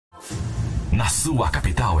na sua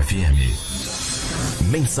capital FM.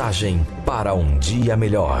 Mensagem para um dia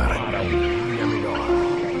melhor.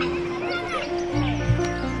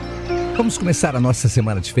 Vamos começar a nossa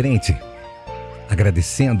semana diferente,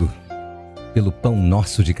 agradecendo pelo pão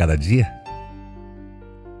nosso de cada dia.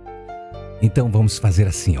 Então vamos fazer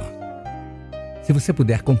assim, ó. Se você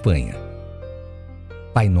puder, acompanha.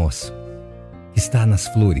 Pai nosso, que está nas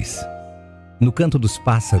flores, no canto dos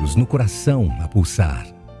pássaros, no coração a pulsar,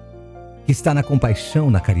 que está na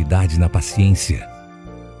compaixão, na caridade, na paciência,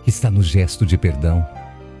 que está no gesto de perdão.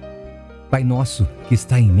 Pai nosso, que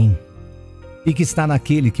está em mim e que está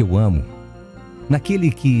naquele que eu amo,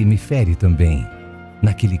 naquele que me fere também,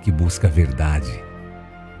 naquele que busca a verdade.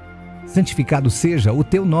 Santificado seja o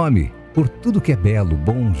teu nome por tudo que é belo,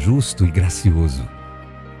 bom, justo e gracioso,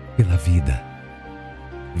 pela vida.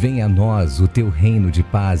 Venha a nós o teu reino de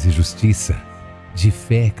paz e justiça, de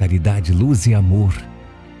fé, caridade, luz e amor.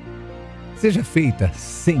 Seja feita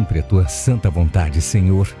sempre a tua santa vontade,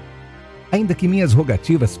 Senhor, ainda que minhas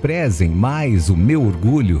rogativas prezem mais o meu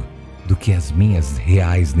orgulho do que as minhas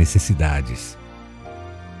reais necessidades.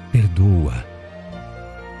 Perdoa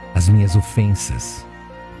as minhas ofensas,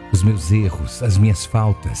 os meus erros, as minhas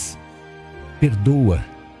faltas. Perdoa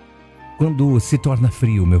quando se torna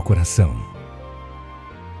frio o meu coração.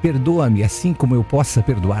 Perdoa-me assim como eu possa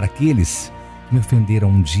perdoar aqueles que me ofenderam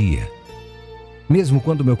um dia, mesmo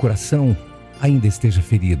quando meu coração ainda esteja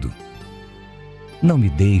ferido. Não me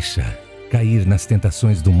deixa cair nas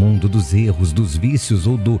tentações do mundo, dos erros, dos vícios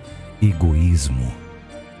ou do egoísmo.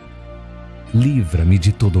 Livra-me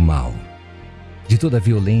de todo mal, de toda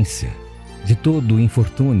violência, de todo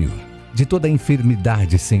infortúnio, de toda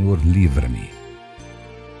enfermidade, Senhor, livra-me.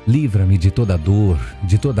 Livra-me de toda dor,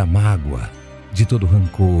 de toda mágoa, de todo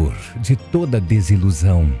rancor, de toda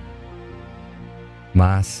desilusão.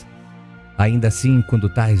 Mas, ainda assim, quando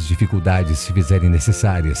tais dificuldades se fizerem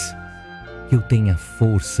necessárias, que eu tenha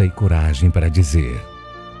força e coragem para dizer: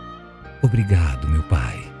 obrigado, meu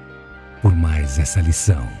Pai, por mais essa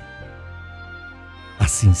lição.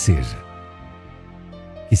 Assim seja.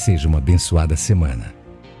 Que seja uma abençoada semana,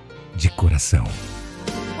 de coração.